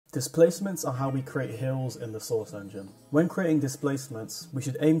Displacements are how we create hills in the Source engine. When creating displacements, we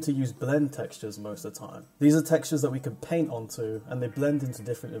should aim to use blend textures most of the time. These are textures that we can paint onto and they blend into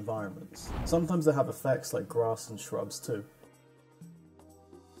different environments. Sometimes they have effects like grass and shrubs too.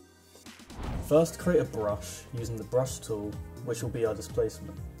 First, create a brush using the brush tool, which will be our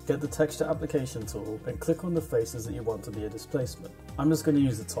displacement. Get the texture application tool and click on the faces that you want to be a displacement. I'm just going to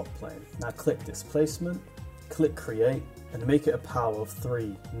use the top plane. Now click displacement, click create, and make it a power of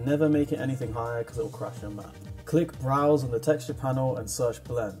 3. Never make it anything higher because it will crash your map. Click browse on the texture panel and search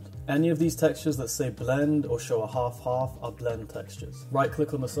blend. Any of these textures that say blend or show a half-half are blend textures. Right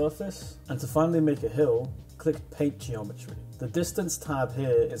click on the surface, and to finally make a hill, click paint geometry. The distance tab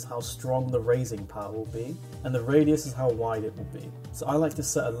here is how strong the raising power will be, and the radius is how wide it will be. So I like to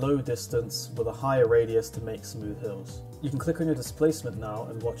set a low distance with a higher radius to make smooth hills. You can click on your displacement now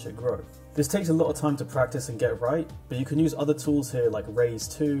and watch it grow. This takes a lot of time to practice and get right, but you can use other tools here like Raise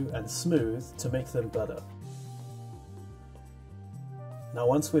 2 and Smooth to make them better. Now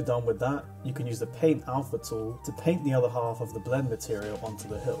once we're done with that, you can use the Paint Alpha tool to paint the other half of the blend material onto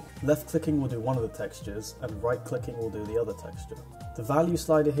the hill. Left clicking will do one of the textures and right clicking will do the other texture. The value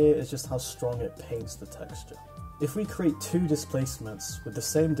slider here is just how strong it paints the texture. If we create 2 displacements with the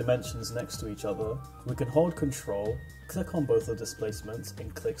same dimensions next to each other, we can hold Control, click on both the displacements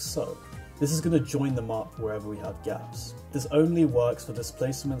and click Sew. This is going to join them up wherever we have gaps. This only works for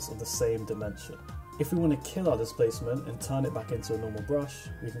displacements of the same dimension. If we want to kill our displacement and turn it back into a normal brush,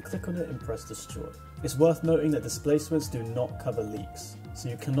 we can click on it and press destroy. It's worth noting that displacements do not cover leaks, so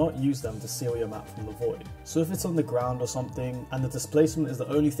you cannot use them to seal your map from the void. So if it's on the ground or something and the displacement is the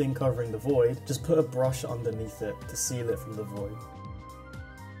only thing covering the void, just put a brush underneath it to seal it from the void.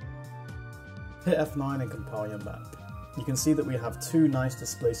 Hit F9 and compile your map. You can see that we have 2 nice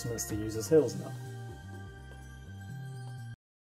displacements to use as hills now.